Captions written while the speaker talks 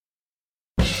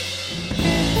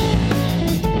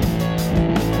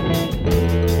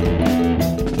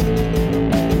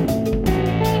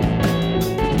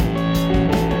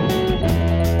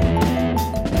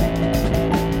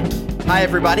Hi,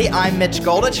 everybody. I'm Mitch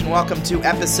Goldich, and welcome to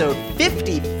episode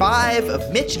 55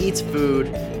 of Mitch Eats Food,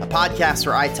 a podcast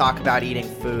where I talk about eating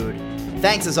food.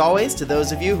 Thanks, as always, to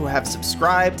those of you who have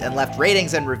subscribed and left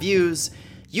ratings and reviews.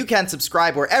 You can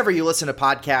subscribe wherever you listen to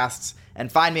podcasts,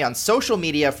 and find me on social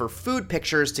media for food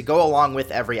pictures to go along with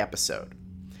every episode.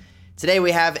 Today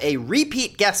we have a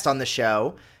repeat guest on the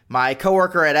show, my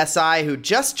coworker at SI who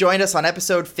just joined us on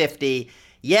episode 50.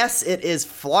 Yes, it is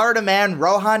Florida man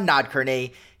Rohan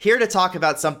Nadkarni, here to talk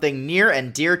about something near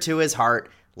and dear to his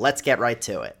heart. Let's get right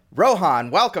to it.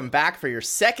 Rohan, welcome back for your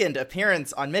second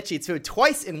appearance on Mitch Eats Food,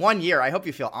 twice in 1 year. I hope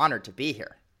you feel honored to be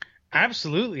here.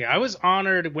 Absolutely. I was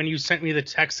honored when you sent me the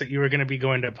text that you were going to be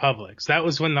going to Publix. That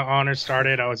was when the honor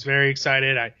started. I was very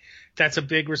excited. That's a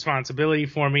big responsibility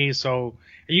for me. So,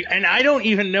 and I don't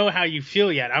even know how you feel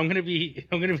yet. I'm going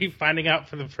to be finding out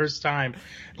for the first time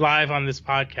live on this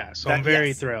podcast. So I'm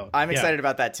very thrilled. I'm excited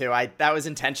about that too. That was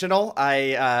intentional.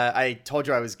 I told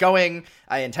you I was going.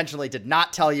 I intentionally did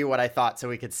not tell you what I thought so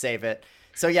we could save it.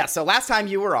 So last time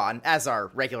you were on, as our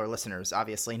regular listeners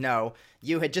obviously know,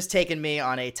 you had just taken me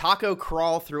on a taco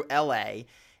crawl through LA.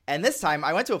 And this time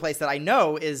I went to a place that I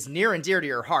know is near and dear to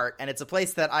your heart. And it's a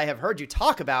place that I have heard you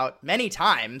talk about many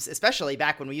times, especially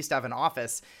back when we used to have an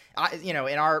office. In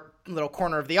our little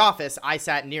corner of the office, I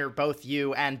sat near both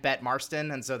you and Bet Marston.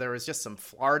 And so there was just some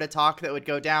Florida talk that would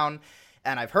go down.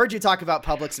 And I've heard you talk about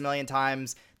Publix a million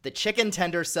times, the chicken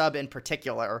tender sub in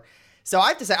particular. So I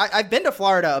have to say, I've been to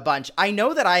Florida a bunch. I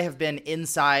know that I have been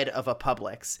inside of a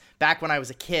Publix back when I was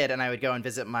a kid and I would go and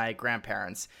visit my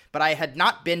grandparents. But I had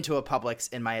not been to a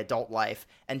Publix in my adult life,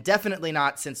 and definitely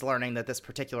not since learning that this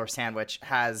particular sandwich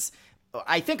has,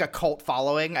 I think, a cult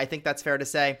following. I think that's fair to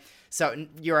say. So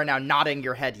you are now nodding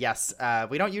your head yes.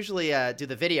 We don't usually do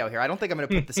the video here. I don't think I'm going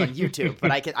to put this on YouTube,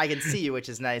 but I can see you, which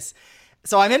is nice.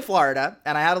 So I'm in Florida,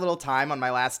 and I had a little time on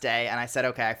my last day, and I said,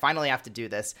 okay, I finally have to do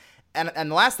this.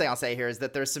 And the last thing I'll say here is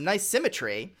that there's some nice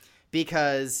symmetry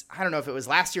because I don't know if it was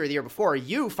last year or the year before,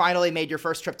 you finally made your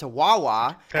first trip to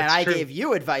Wawa. That's and I true. gave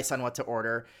you advice on what to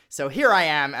order. So here I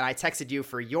am, and I texted you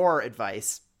for your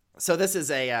advice. So this is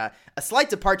a slight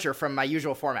departure from my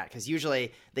usual format because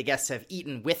usually the guests have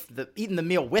eaten the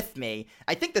meal with me.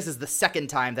 I think this is the second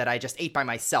time that I just ate by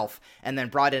myself and then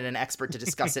brought in an expert to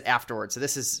discuss it afterwards. So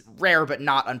this is rare but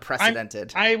not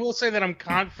unprecedented. I will say that I'm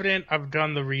confident I've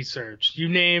done the research. You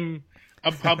name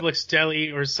a Publix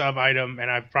deli or sub item,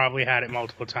 and I've probably had it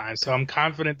multiple times. So I'm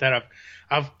confident that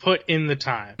I've put in the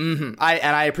time. Mm-hmm.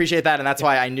 I appreciate that, and that's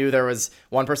why I knew there was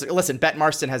one person. Listen, Bet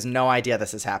Marston has no idea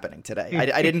this is happening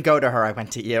today. I didn't go to her. I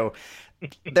went to you.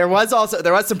 There was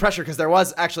some pressure because there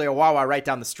was actually a Wawa right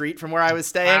down the street from where I was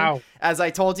staying. Wow. As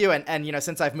I told you, and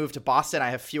since I've moved to Boston,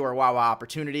 I have fewer Wawa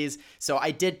opportunities. So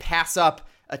I did pass up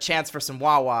a chance for some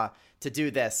Wawa to do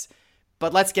this.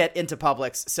 But let's get into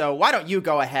Publix. So why don't you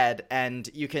go ahead and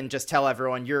you can just tell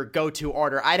everyone your go-to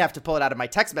order. I'd have to pull it out of my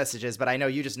text messages, but I know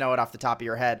you just know it off the top of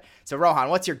your head. So Rohan,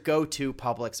 what's your go-to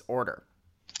Publix order?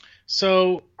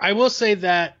 So I will say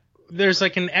that there's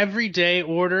like an everyday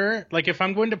order. Like if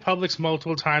I'm going to Publix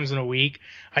multiple times in a week,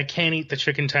 I can't eat the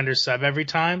chicken tender sub every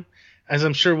time. As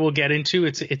I'm sure we'll get into,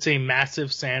 it's a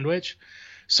massive sandwich.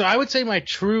 So I would say my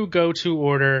true go-to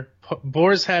order,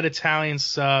 Boar's Head Italian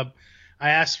sub. I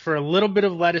asked for a little bit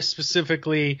of lettuce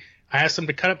specifically. I asked them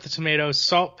to cut up the tomatoes,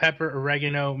 salt, pepper,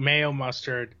 oregano, mayo,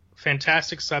 mustard.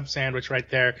 Fantastic sub sandwich right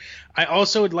there. I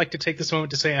also would like to take this moment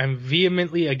to say I'm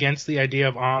vehemently against the idea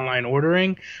of online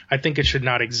ordering. I think it should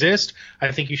not exist.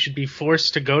 I think you should be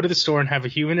forced to go to the store and have a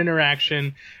human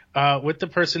interaction with the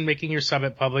person making your sub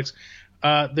at Publix.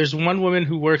 There's one woman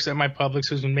who works at my Publix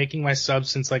who's been making my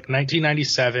subs since like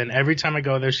 1997. Every time I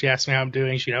go there, she asks me how I'm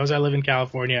doing. She knows I live in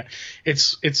California.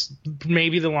 It's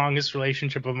maybe the longest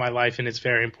relationship of my life, and it's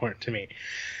very important to me.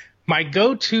 My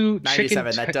go-to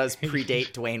 97, that does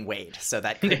predate Dwayne Wade, so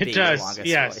that could be the longest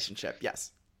relationship.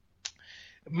 Yes.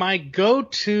 My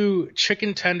go-to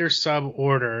chicken tender sub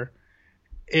order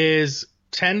is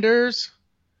tenders,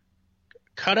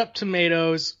 cut up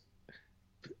tomatoes,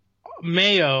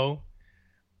 mayo.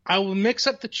 I will mix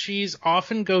up the cheese,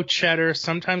 often go cheddar,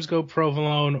 sometimes go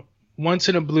provolone, once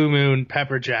in a blue moon,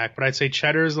 pepper jack, but I'd say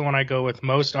cheddar is the one I go with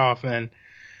most often.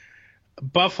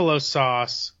 Buffalo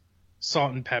sauce,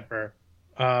 salt and pepper.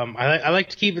 I like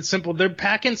to keep it simple. They're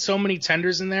packing so many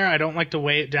tenders in there, I don't like to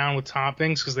weigh it down with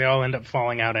toppings because they all end up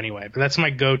falling out anyway. But that's my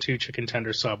go-to chicken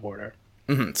tender sub order.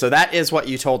 So that is what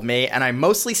you told me, and I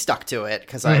mostly stuck to it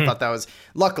because I thought that was.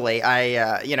 Luckily,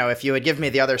 if you had given me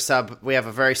the other sub, we have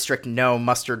a very strict no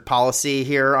mustard policy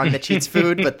here on Mitch Eats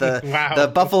Food, but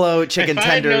the buffalo chicken if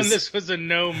tenders. I had known this was a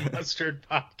no mustard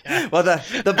podcast. Well,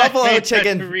 the buffalo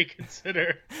chicken.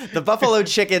 Reconsider. The buffalo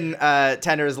chicken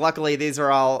tenders. Luckily, these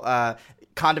are all.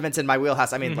 Condiments in my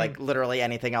wheelhouse. I mean, like literally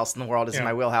anything else in the world is in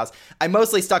my wheelhouse. I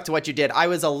mostly stuck to what you did. I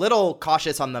was a little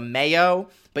cautious on the mayo,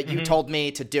 but you told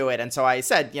me to do it. And so I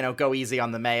said, go easy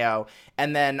on the mayo.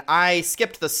 And then I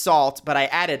skipped the salt, but I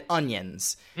added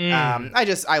onions.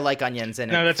 I like onions,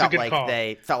 and it felt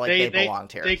like they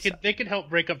belonged here. They could help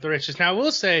break up the richness. Now, I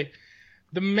will say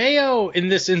the mayo in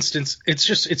this instance,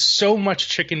 it's so much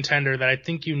chicken tender that I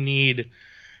think you need.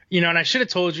 And I should have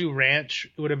told you ranch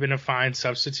would have been a fine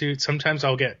substitute. Sometimes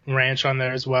I'll get ranch on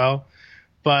there as well.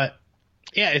 But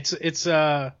yeah, it's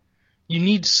you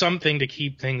need something to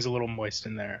keep things a little moist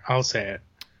in there. I'll say it.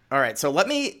 All right. So let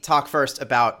me talk first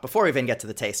about, before we even get to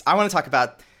the taste, I want to talk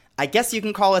about, I guess you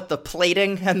can call it the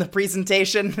plating and the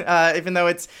presentation, even though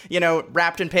it's,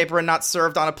 wrapped in paper and not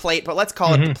served on a plate, but let's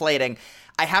call it the plating.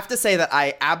 I have to say that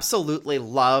I absolutely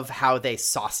love how they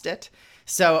sauced it.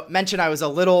 So, mentioned I was a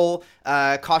little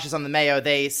cautious on the mayo.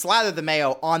 They slather the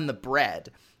mayo on the bread,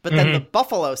 but then the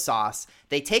buffalo sauce,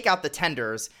 they take out the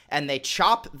tenders and they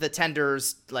chop the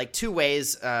tenders like two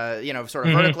ways, sort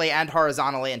of vertically and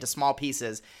horizontally into small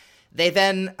pieces. They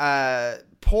then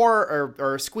pour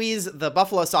or squeeze the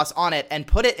buffalo sauce on it and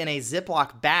put it in a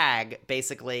Ziploc bag,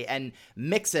 basically, and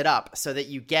mix it up so that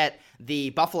you get the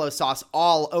buffalo sauce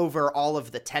all over all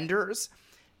of the tenders.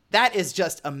 That is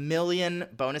just a million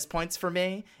bonus points for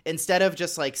me. Instead of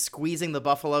just like squeezing the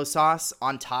buffalo sauce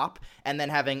on top and then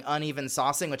having uneven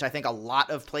saucing, which I think a lot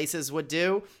of places would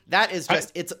do, that is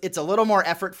just, it's a little more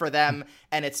effort for them,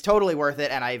 and it's totally worth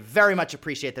it. And I very much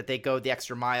appreciate that they go the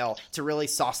extra mile to really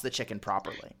sauce the chicken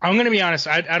properly. I'm going to be honest.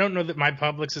 I don't know that my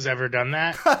Publix has ever done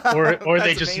that, or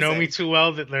they just know me too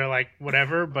well that they're like,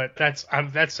 whatever, but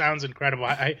that sounds incredible.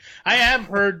 I have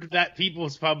heard that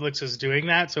people's Publix is doing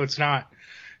that, so it's not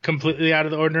completely out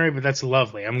of the ordinary, but that's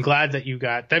lovely. I'm glad that you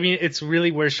got. I mean, it's really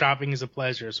where shopping is a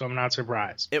pleasure, so I'm not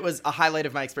surprised. It was a highlight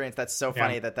of my experience. That's so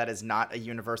funny that is not a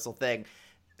universal thing.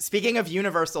 Speaking of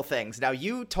universal things, now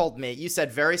you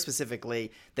said very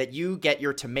specifically that you get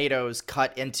your tomatoes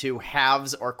cut into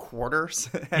halves or quarters.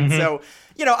 And so,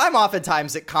 I'm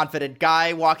oftentimes a confident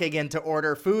guy walking in to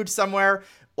order food somewhere.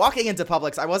 Walking into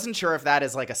Publix, I wasn't sure if that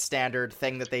is like a standard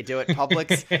thing that they do at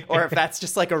Publix or if that's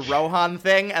just like a Rohan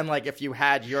thing. And like if you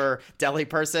had your deli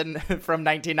person from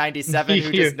 1997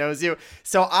 who just knows you.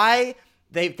 So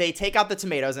they take out the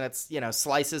tomatoes, and it's,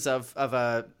 slices of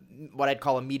a, what I'd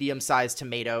call a medium-sized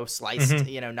tomato sliced,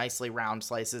 nicely round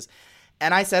slices.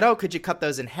 And I said, oh, could you cut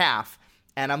those in half?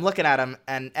 And I'm looking at them,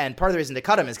 and part of the reason to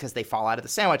cut them is because they fall out of the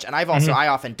sandwich. And I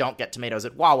often don't get tomatoes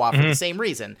at Wawa for the same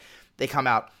reason. They come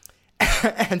out.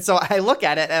 And so I look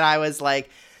at it and I was like,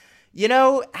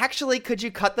 actually, could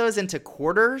you cut those into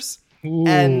quarters?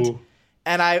 Ooh.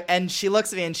 And she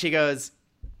looks at me and she goes,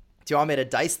 do you want me to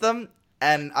dice them?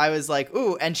 And I was like,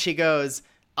 ooh. And she goes,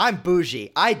 I'm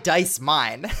bougie. I dice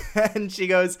mine. And she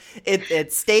goes,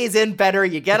 it stays in better.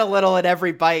 You get a little at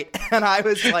every bite. And I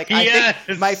was like, I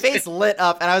think my face lit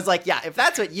up. And I was like, yeah, if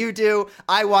that's what you do,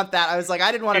 I want that. I was like,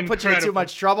 I didn't want to put you in too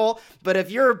much trouble. But if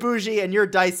you're bougie and you're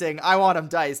dicing, I want them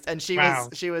diced. And she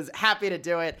was happy to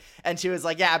do it. And she was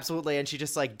like, yeah, absolutely. And she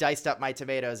just like diced up my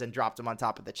tomatoes and dropped them on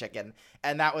top of the chicken.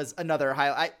 And that was another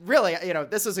highlight. Really,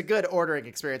 this was a good ordering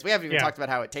experience. We haven't even talked about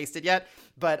how it tasted yet.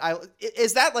 But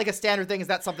is that like a standard thing? Is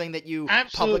that something that you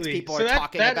Publix people are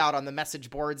talking about on the message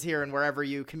boards here and wherever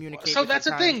you communicate? So that's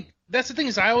the thing. That's the thing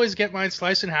is I always get mine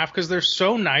sliced in half because they're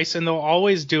so nice, and they'll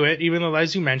always do it, even though,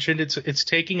 as you mentioned, it's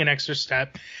taking an extra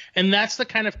step. And that's the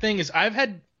kind of thing is I've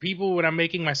had people when I'm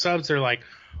making my subs, they're like,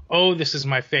 oh, this is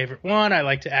my favorite one. I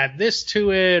like to add this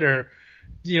to it, or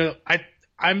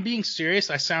I'm being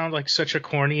serious. I sound like such a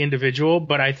corny individual,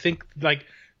 but I think like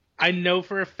I know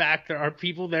for a fact there are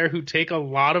people there who take a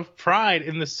lot of pride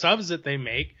in the subs that they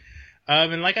make.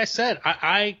 And like I said,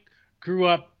 I grew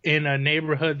up in a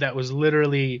neighborhood that was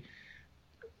literally,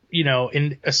 in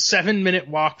a 7-minute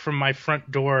walk from my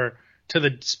front door to the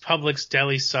Publix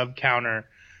deli sub counter.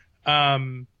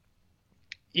 I'm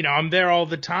there all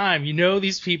the time.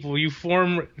 These people, you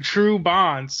form true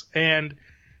bonds. And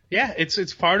yeah,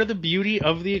 it's part of the beauty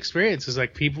of the experience is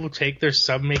like people take their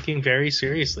sub making very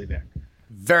seriously there.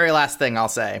 Very last thing I'll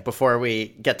say before we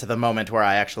get to the moment where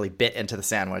I actually bit into the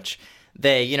sandwich.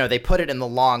 They put it in the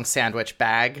long sandwich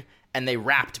bag, and they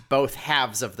wrapped both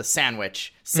halves of the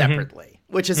sandwich separately,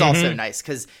 which is also nice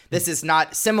because this is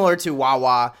not similar to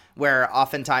Wawa, where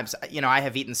oftentimes, I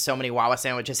have eaten so many Wawa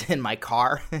sandwiches in my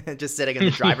car, just sitting in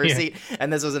the driver's seat.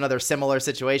 And this was another similar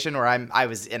situation where I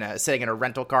was sitting in a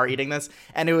rental car eating this,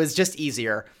 and it was just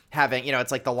easier having,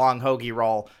 it's like the long hoagie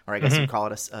roll, or I guess you call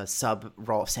it a sub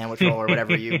roll, sandwich roll, or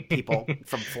whatever you people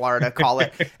from Florida call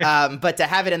it. But to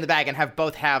have it in the bag and have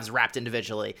both halves wrapped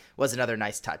individually was another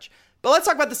nice touch. But let's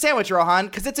talk about the sandwich, Rohan,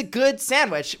 because it's a good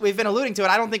sandwich. We've been alluding to it.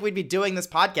 I don't think we'd be doing this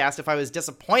podcast if I was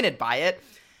disappointed by it.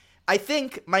 I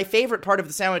think my favorite part of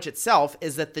the sandwich itself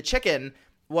is that the chicken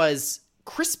was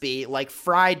crispy, like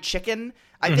fried chicken.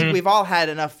 I think we've all had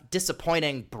enough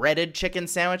disappointing breaded chicken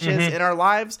sandwiches in our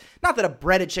lives. Not that a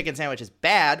breaded chicken sandwich is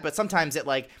bad, but sometimes it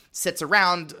like sits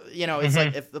around, it's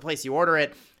like if the place you order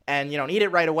it and you don't eat it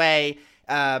right away,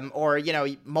 or,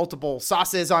 multiple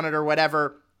sauces on it or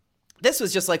whatever. This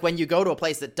was just like when you go to a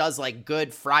place that does like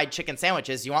good fried chicken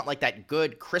sandwiches, you want like that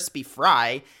good crispy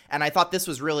fry. And I thought this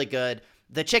was really good.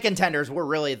 The chicken tenders were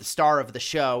really the star of the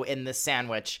show in this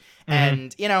sandwich.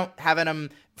 And, having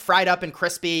them fried up and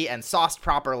crispy and sauced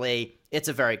properly, it's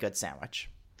a very good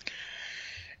sandwich.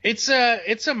 It's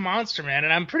a monster, man.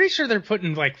 And I'm pretty sure they're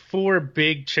putting like 4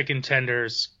 big chicken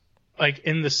tenders like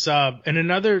in the sub, and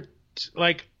another,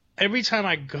 like every time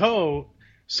I go.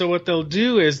 So what they'll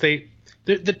do is the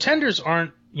tenders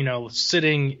aren't,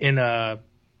 sitting in a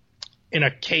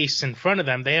case in front of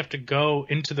them. They have to go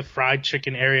into the fried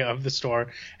chicken area of the store,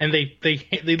 and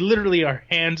they literally are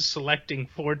hand selecting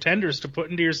 4 tenders to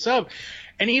put into your sub.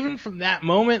 And even from that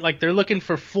moment, like they're looking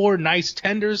for 4 nice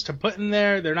tenders to put in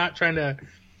there. They're not trying to,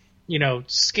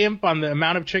 skimp on the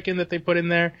amount of chicken that they put in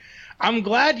there. I'm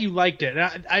glad you liked it.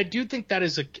 And I do think that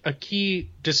is a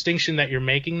key distinction that you're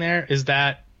making there, is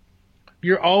that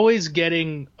you're always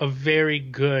getting a very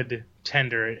good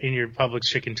tender in your Publix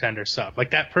chicken tender sub.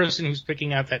 Like that person who's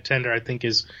picking out that tender, I think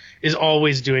is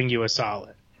always doing you a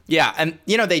solid. Yeah. And,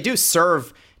 they do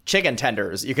serve chicken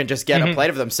tenders. You can just get a plate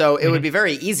of them. So it would be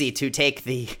very easy to take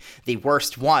the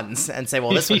worst ones and say, well,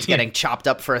 this one's getting chopped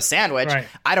up for a sandwich. Right.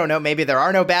 I don't know. Maybe there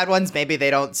are no bad ones. Maybe they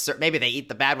don't. Maybe they eat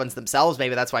the bad ones themselves.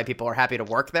 Maybe that's why people are happy to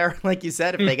work there, like you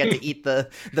said, if they get to eat the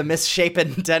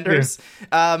misshapen tenders.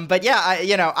 But yeah,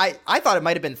 I thought it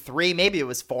might have been 3. Maybe it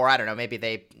was 4. I don't know. Maybe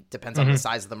depends on the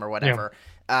size of them or whatever.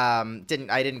 I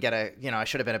didn't get I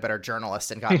should have been a better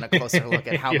journalist and gotten a closer look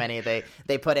at how many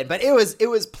they put in, but it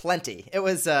was plenty. It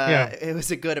was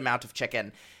a good amount of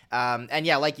chicken. And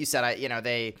yeah, like you said,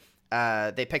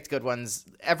 they picked good ones.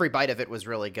 Every bite of it was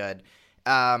really good.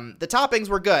 The toppings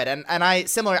were good, and I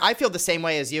feel the same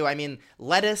way as you. I mean,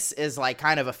 lettuce is like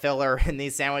kind of a filler in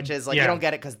these sandwiches. Like you don't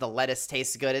get it because the lettuce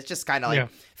tastes good. It's just kind of like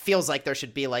feels like there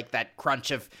should be like that crunch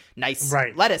of nice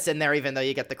lettuce in there, even though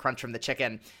you get the crunch from the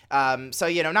chicken. So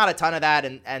not a ton of that,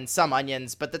 and some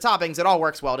onions, but the toppings, it all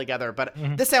works well together. But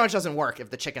this sandwich doesn't work if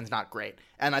the chicken's not great,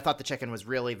 and I thought the chicken was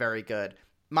really very good.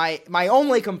 My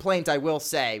only complaint, I will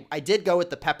say, I did go with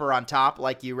the pepper on top,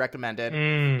 like you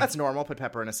recommended. That's normal. Put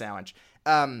pepper in a sandwich.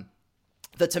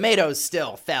 The tomatoes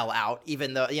still fell out,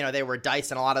 even though, they were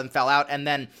diced and a lot of them fell out. And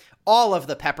then all of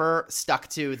the pepper stuck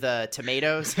to the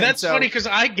tomatoes. That's funny because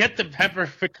I get the pepper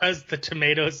because the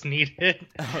tomatoes need it.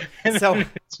 So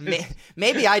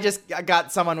maybe I just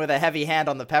got someone with a heavy hand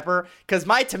on the pepper because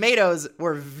my tomatoes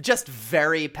were just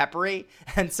very peppery.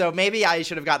 And so maybe I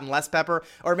should have gotten less pepper,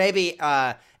 or maybe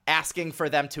asking for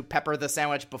them to pepper the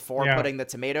sandwich before putting the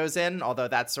tomatoes in, although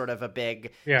that's sort of a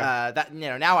big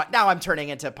now I'm turning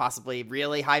into possibly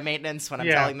really high maintenance when I'm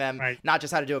telling them not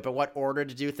just how to do it but what order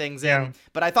to do things in.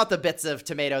 But I thought the bits of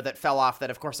tomato that fell off that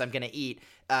of course I'm going to eat,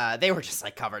 they were just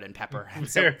like covered in pepper. And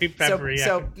very peppery.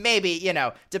 So maybe,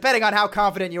 depending on how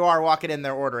confident you are walking in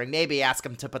there ordering, maybe ask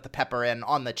them to put the pepper in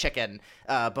on the chicken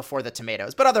before the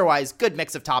tomatoes. But otherwise, good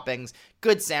mix of toppings,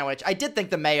 good sandwich. I did think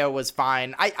the mayo was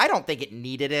fine. I don't think it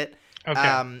needed it.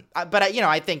 Okay. But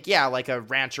I think, like a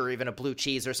ranch or even a blue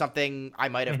cheese or something I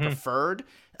might have preferred.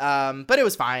 But it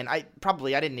was fine. I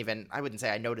wouldn't say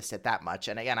I noticed it that much.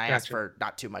 And again, I asked for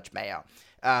not too much mayo.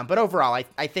 But overall,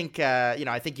 I think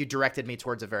you directed me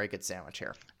towards a very good sandwich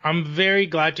here. I'm very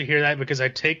glad to hear that because I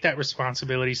take that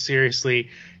responsibility seriously.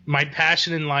 My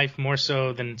passion in life, more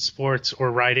so than sports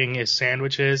or writing, is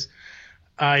sandwiches.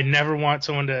 I never want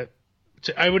someone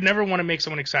I would never want to make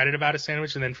someone excited about a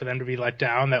sandwich and then for them to be let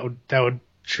down. That would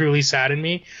truly sadden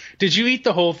me. Did you eat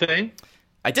the whole thing?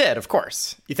 I did, of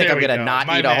course. You think I'm going to not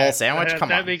eat a whole sandwich? Come on.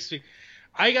 That makes me.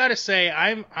 I gotta say,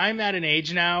 I'm at an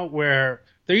age now where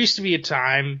there used to be a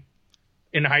time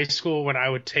in high school when I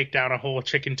would take down a whole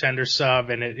chicken tender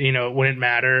sub and it wouldn't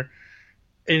matter.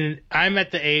 And I'm at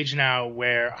the age now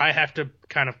where I have to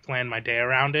kind of plan my day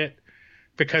around it.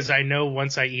 because I know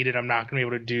once I eat it, I'm not going to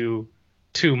be able to do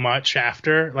too much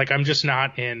after. Like, I'm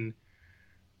not in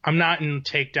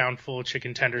takedown full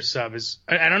chicken tender sub.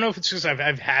 I don't know if it's just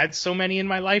I've had so many in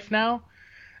my life now.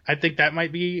 I think that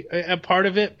might be a part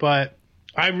of it, but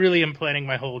I really am planning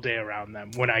my whole day around them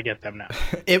when I get them now.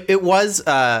 It was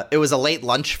a late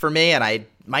lunch for me, and I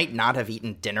might not have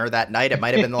eaten dinner that night. It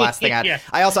might have been the last thing I had. Yeah.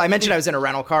 I mentioned I was in a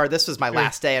rental car. This was my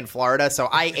last day in Florida, so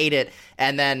I ate it,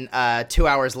 and then 2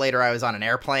 hours later I was on an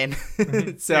airplane.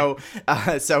 So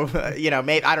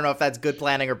maybe I don't know if that's good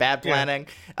planning or bad planning.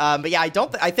 But yeah,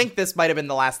 I think this might have been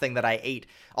the last thing that I ate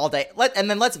all day.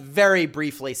 Let's very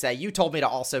briefly say, you told me to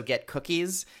also get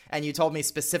cookies, and you told me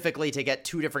specifically to get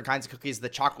two different kinds of cookies, the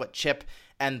chocolate chip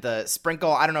and the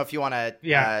sprinkle. I don't know if you want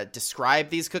to describe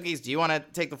these cookies. Do you want to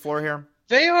take the floor here?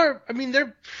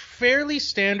 They're fairly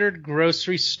standard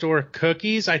grocery store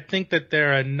cookies. I think that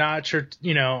they're a notch or,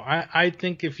 I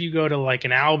think if you go to like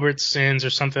an Albertsons or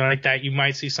something like that, you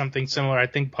might see something similar. I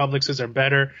think Publix's are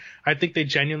better. I think they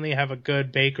genuinely have a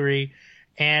good bakery,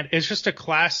 and it's just a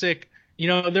classic.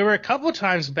 There were a couple of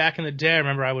times back in the day, I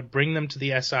remember I would bring them to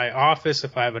the SI office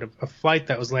if I had a flight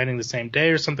that was landing the same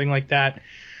day or something like that.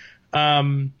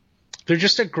 They're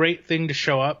just a great thing to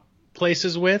show up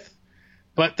places with.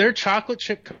 But they're chocolate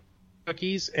chip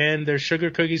cookies, and they're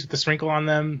sugar cookies with the sprinkle on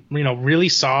them, really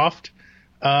soft,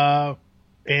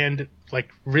 and like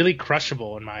really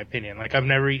crushable in my opinion. Like, I've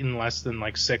never eaten less than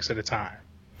like 6 at a time.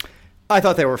 I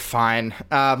thought they were fine.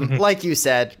 Like you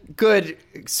said, good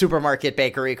supermarket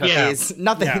bakery cookies. Yeah.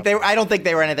 Nothing. Yeah. I don't think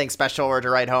they were anything special or to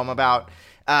write home about.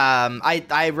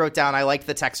 I wrote down I liked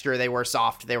the texture. They were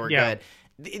soft. They were good.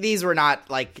 These were not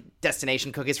like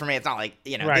destination cookies for me. It's not like,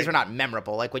 right. These were not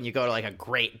memorable. Like when you go to like a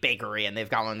great bakery and they've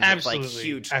got ones with like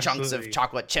huge chunks of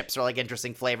chocolate chips or like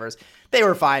interesting flavors. They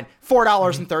were fine.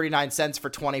 $4.39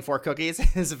 for 24 cookies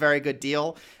is a very good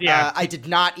deal. Yeah. I did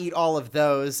not eat all of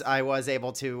those. I was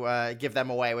able to give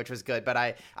them away, which was good. But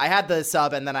I had the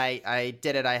sub, and then I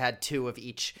did it. I had 2 of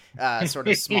each sort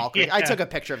of small cookie. I took a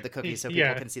picture of the cookies so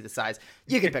people can see the size.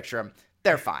 You can picture them.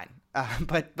 They're fine.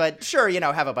 But sure,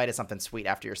 have a bite of something sweet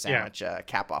after your sandwich,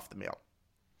 cap off the meal.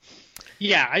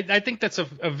 Yeah, I think that's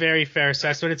a very fair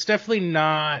assessment. It's definitely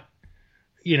not,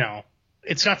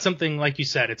 it's not something like you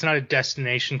said. It's not a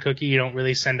destination cookie. You don't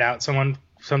really send out something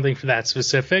for that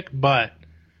specific. But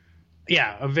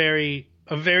yeah, a very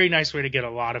nice way to get a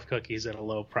lot of cookies at a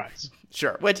low price.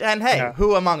 Sure.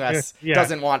 Who among us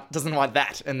doesn't want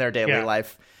that in their daily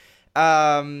life?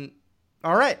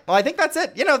 All right. Well, I think that's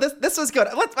it. This was good.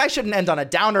 I shouldn't end on a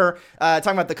downer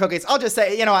talking about the cookies. I'll just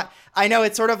say, I know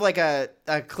it's sort of like a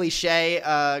cliche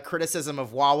criticism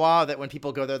of Wawa that when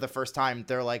people go there the first time,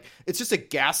 they're like, it's just a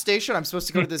gas station. I'm supposed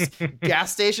to go to this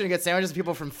gas station and get sandwiches. And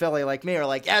people from Philly like me are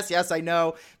like, yes, I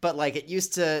know. But like they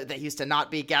used to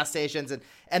not be gas stations.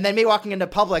 And then me walking into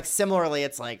Publix, similarly,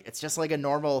 it's like, it's just like a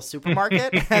normal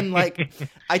supermarket. And like,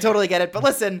 I totally get it. But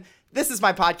listen, this is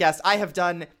my podcast. I have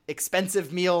done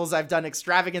expensive meals. I've done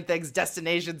extravagant things,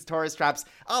 destinations, tourist traps.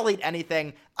 I'll eat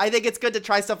anything. I think it's good to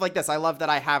try stuff like this. I love that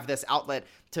I have this outlet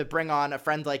to bring on a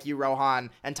friend like you, Rohan,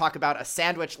 and talk about a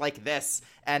sandwich like this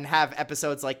and have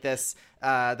episodes like this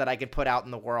that I could put out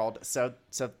in the world. So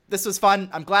this was fun.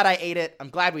 I'm glad I ate it. I'm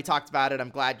glad we talked about it. I'm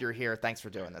glad you're here. Thanks for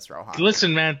doing this, Rohan.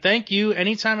 Listen, man, thank you.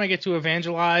 Anytime I get to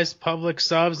evangelize Publix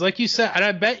subs, like you said, and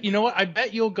I bet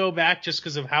you'll go back just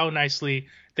because of how nicely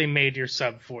they made your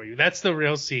sub for you. That's the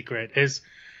real secret, is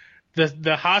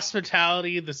the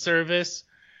hospitality, the service.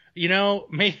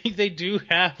 Maybe they do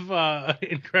have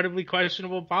incredibly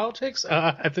questionable politics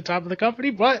at the top of the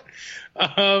company, but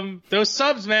those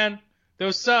subs, man,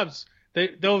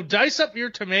 they'll dice up your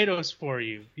tomatoes for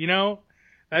you.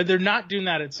 They're not doing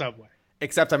that at Subway.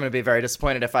 Except I'm going to be very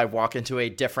disappointed if I walk into a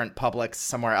different Publix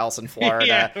somewhere else in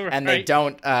Florida and they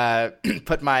don't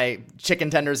put my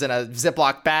chicken tenders in a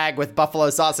Ziploc bag with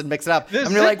buffalo sauce and mix it up. And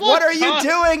you're like, what are you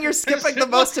doing? You're skipping the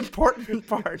most important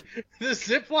part. The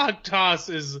Ziploc toss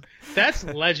that's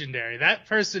legendary. That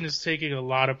person is taking a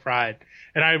lot of pride,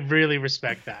 and I really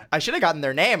respect that. I should have gotten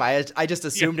their name. I just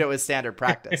assumed it was standard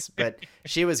practice, but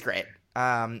she was great.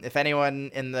 If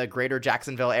anyone in the greater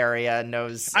Jacksonville area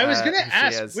knows, I was going to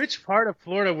ask, which part of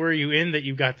Florida were you in that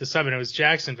you got the sub? And it was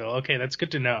Jacksonville. Okay, that's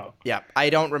good to know. Yeah, I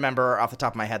don't remember off the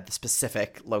top of my head the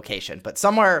specific location, but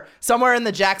somewhere in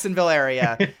the Jacksonville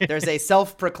area, there's a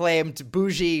self-proclaimed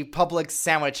bougie Publix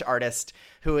sandwich artist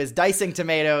who is dicing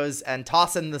tomatoes and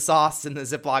tossing the sauce in the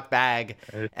Ziploc bag,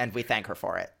 and we thank her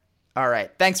for it. All right.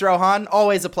 Thanks, Rohan.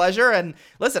 Always a pleasure. And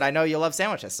listen, I know you love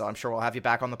sandwiches, so I'm sure we'll have you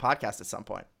back on the podcast at some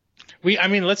point.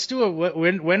 Let's do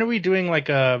when are we doing like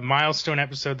a milestone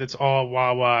episode that's all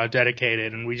Wawa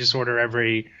dedicated, and we just order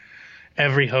every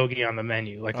every hoagie on the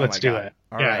menu. Like, Oh let's my do God. it.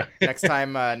 All right. Next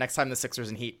time the Sixers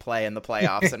and Heat play in the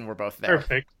playoffs and we're both there.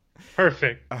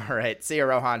 Perfect. All right. See you,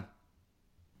 Rohan.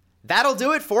 That'll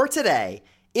do it for today.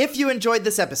 If you enjoyed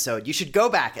this episode, you should go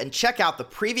back and check out the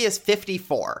previous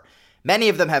 54. Many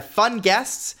of them have fun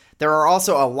guests. There are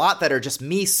also a lot that are just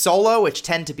me solo, which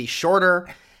tend to be shorter.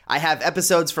 I have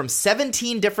episodes from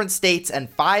 17 different states and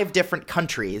 5 different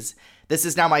countries. This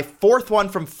is now my 4th one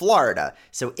from Florida,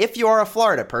 so if you are a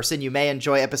Florida person, you may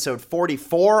enjoy episode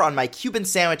 44 on my Cuban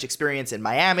sandwich experience in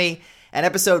Miami, and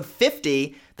episode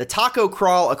 50, the taco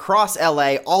crawl across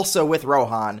LA, also with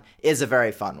Rohan, is a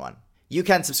very fun one. You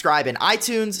can subscribe in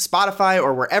iTunes, Spotify,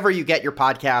 or wherever you get your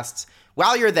podcasts.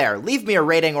 While you're there, leave me a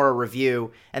rating or a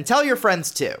review, and tell your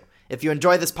friends too. If you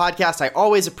enjoy this podcast, I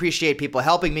always appreciate people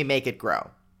helping me make it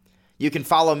grow. You can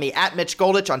follow me at Mitch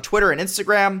Goldich on Twitter and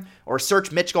Instagram, or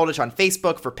search Mitch Goldich on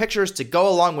Facebook for pictures to go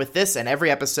along with this and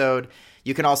every episode.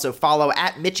 You can also follow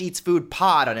at Mitch Eats Food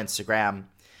Pod on Instagram.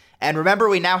 And remember,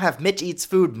 we now have Mitch Eats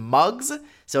Food mugs,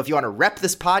 so if you want to rep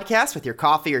this podcast with your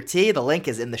coffee or tea, the link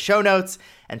is in the show notes,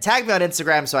 and tag me on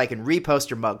Instagram so I can repost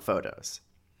your mug photos.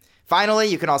 Finally,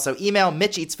 you can also email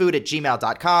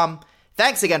mitcheatsfood@gmail.com.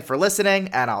 Thanks again for listening,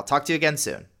 and I'll talk to you again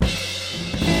soon.